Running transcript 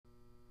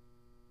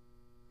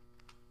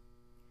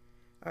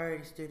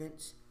Alrighty,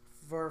 students.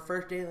 For our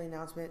first daily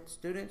announcement,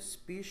 students,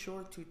 be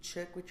sure to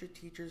check with your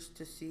teachers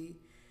to see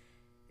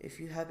if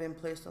you have been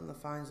placed on the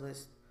fines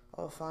list.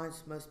 All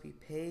fines must be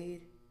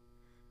paid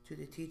to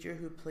the teacher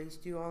who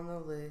placed you on the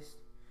list.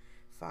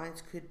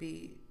 Fines could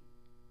be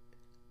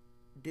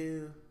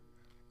due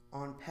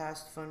on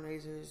past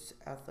fundraisers,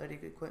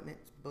 athletic equipment,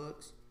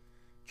 books,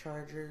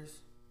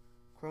 chargers,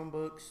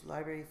 Chromebooks,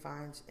 library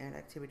fines, and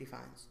activity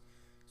fines.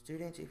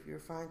 Students, if your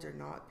fines are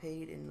not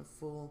paid in the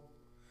full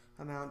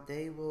amount,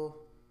 they will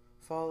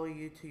follow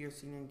you to your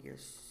senior year.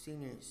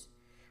 Seniors,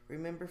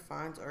 remember,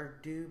 fines are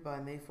due by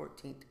May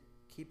 14th.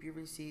 Keep your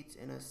receipts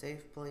in a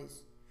safe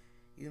place.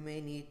 You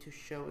may need to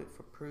show it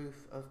for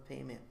proof of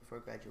payment before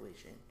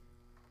graduation.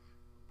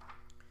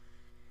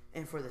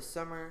 And for the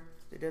summer,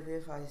 the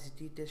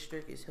WFISD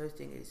district is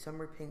hosting a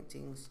summer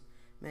paintings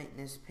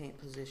maintenance paint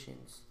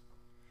positions.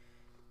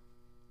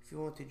 If you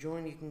want to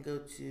join, you can go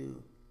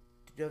to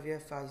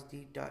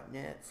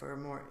wfisd.net for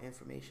more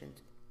information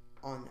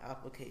on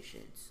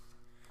applications.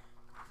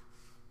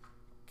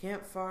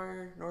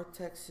 Campfire North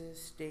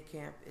Texas State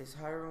Camp is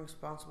hiring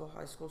responsible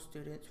high school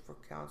students for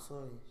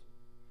counselors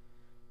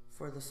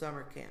for the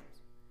summer camp.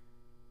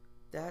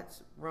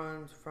 That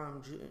runs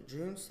from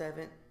June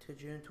 7th to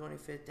June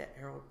 25th at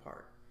Harold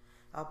Park.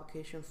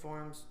 Application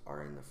forms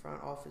are in the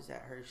front office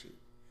at Hershey.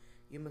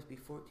 You must be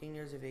 14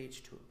 years of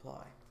age to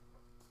apply.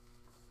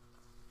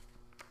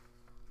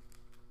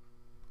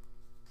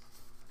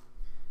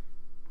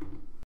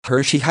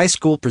 Hershey High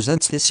School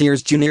presents this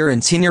year's Junior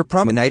and Senior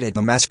Prom Night at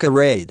the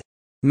Masquerade,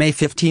 May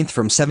 15th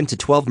from 7 to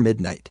 12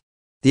 midnight.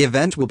 The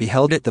event will be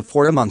held at the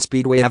Forum on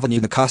Speedway Avenue.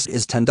 The cost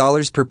is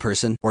 $10 per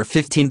person or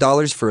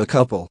 $15 for a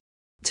couple.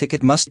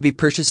 Ticket must be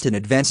purchased in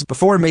advance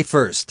before May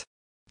 1st.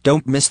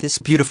 Don't miss this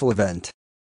beautiful event.